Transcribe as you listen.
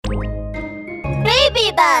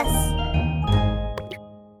baby bus.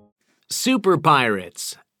 Super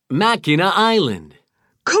Pirates, Machina Island.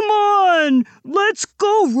 Come on! Let's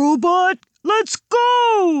go, robot! Let's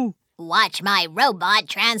go! Watch my robot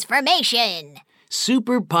transformation.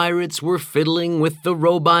 Super Pirates were fiddling with the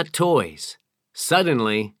robot toys.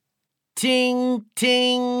 Suddenly, ting,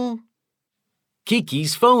 ting.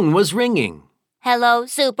 Kiki's phone was ringing. Hello,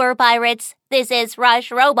 Super Pirates. This is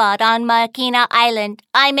Rush Robot on Machina Island.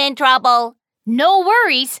 I'm in trouble. No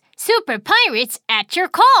worries. Super Pirates at your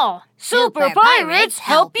call. Super Pirates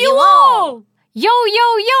help you all. Yo,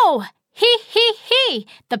 yo, yo. Hee, hee, hee.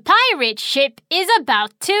 The pirate ship is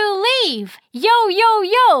about to leave. Yo, yo,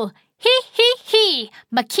 yo. Hee, hee, hee.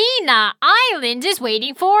 Machina Island is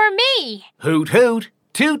waiting for me. Hoot, hoot,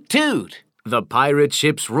 toot, toot. The pirate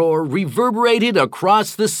ship's roar reverberated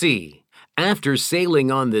across the sea. After sailing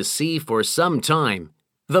on the sea for some time,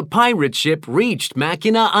 the pirate ship reached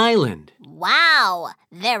Machina Island. Wow,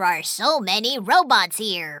 there are so many robots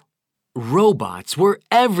here. Robots were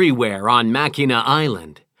everywhere on Machina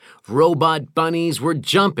Island. Robot bunnies were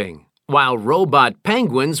jumping, while robot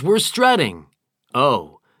penguins were strutting.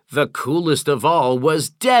 Oh, the coolest of all was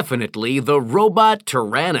definitely the robot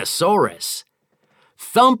Tyrannosaurus.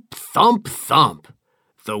 Thump, thump, thump.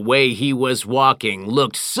 The way he was walking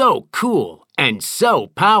looked so cool and so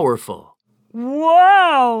powerful.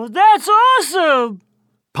 Wow, that's awesome!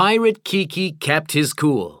 Pirate Kiki kept his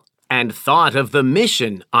cool and thought of the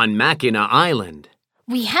mission on Machina Island.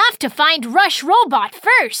 We have to find Rush Robot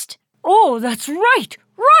first. Oh, that's right!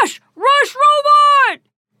 Rush! Rush Robot!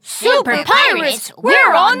 Super Pirates,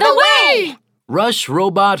 we're on the way! Rush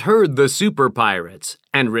Robot heard the Super Pirates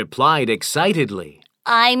and replied excitedly.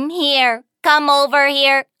 I'm here. Come over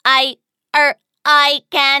here. I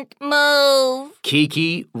can't move.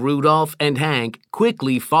 Kiki, Rudolph, and Hank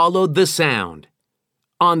quickly followed the sound.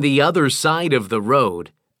 On the other side of the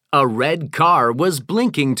road, a red car was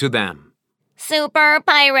blinking to them. Super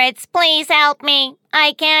Pirates, please help me.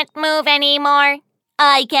 I can't move anymore.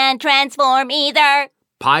 I can't transform either.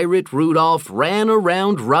 Pirate Rudolph ran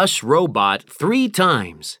around Rush Robot 3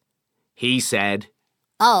 times. He said,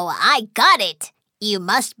 Oh, I got it. You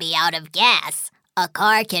must be out of gas. A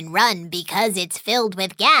car can run because it's filled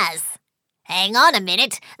with gas. Hang on a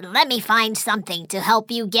minute. Let me find something to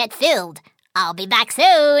help you get filled. I'll be back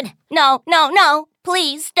soon. No.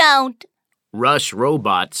 Please don't. Rush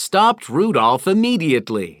Robot stopped Rudolph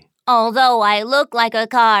immediately. Although I look like a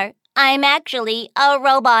car, I'm actually a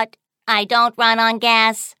robot. I don't run on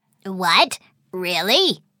gas. What?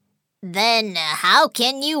 Really? Then how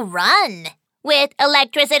can you run? With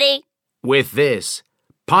electricity. With this,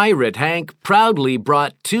 Pirate Hank proudly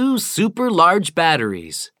brought 2 super large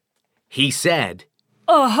batteries. He said,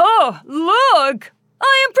 Aha! Look!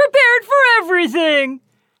 I am prepared for everything!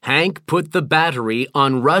 Hank put the battery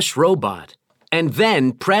on Rush Robot and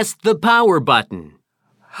then pressed the power button.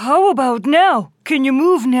 How about now? Can you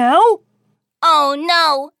move now? Oh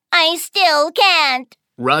no, I still can't.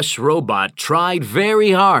 Rush Robot tried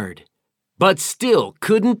very hard, but still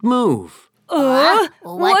couldn't move.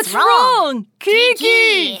 What's wrong?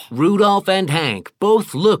 Kiki! Rudolph and Hank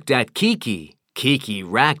both looked at Kiki. Kiki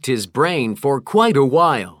racked his brain for quite a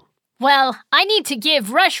while. Well, I need to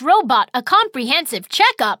give Rush Robot a comprehensive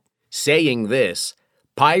checkup. Saying this,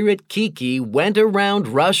 Pirate Kiki went around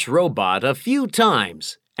Rush Robot a few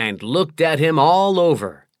times and looked at him all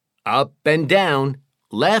over, up and down,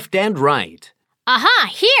 left and right. Aha,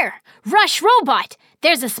 here! Rush Robot,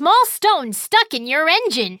 there's a small stone stuck in your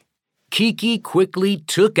engine. Kiki quickly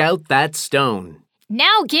took out that stone.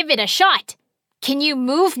 Now give it a shot. Can you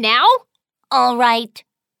move now? All right.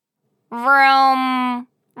 Vroom,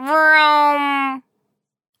 vroom.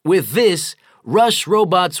 With this, Rush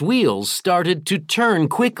Robot's wheels started to turn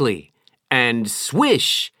quickly, and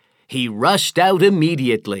swish! He rushed out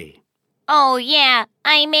immediately. Oh yeah,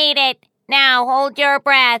 I made it. Now hold your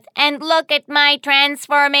breath and look at my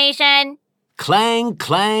transformation. Clang,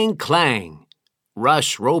 clang, clang.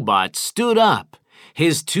 Rush Robot stood up.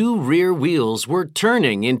 His 2 rear wheels were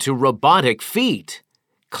turning into robotic feet.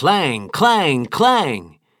 Clang, clang,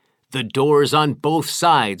 clang. The doors on both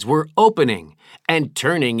sides were opening and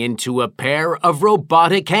turning into a pair of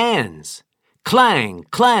robotic hands. Clang,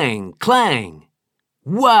 clang, clang.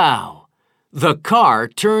 Wow! The car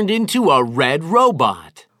turned into a red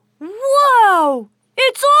robot. Wow!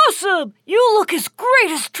 It's awesome! You look as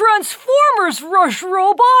great as Transformers, Rush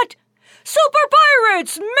Robot! Super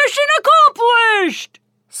Pirates, mission accomplished!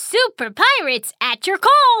 Super Pirates at your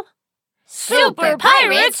call. Super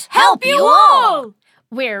Pirates help you all!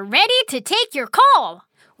 We're ready to take your call.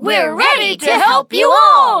 We're ready to help you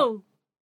all!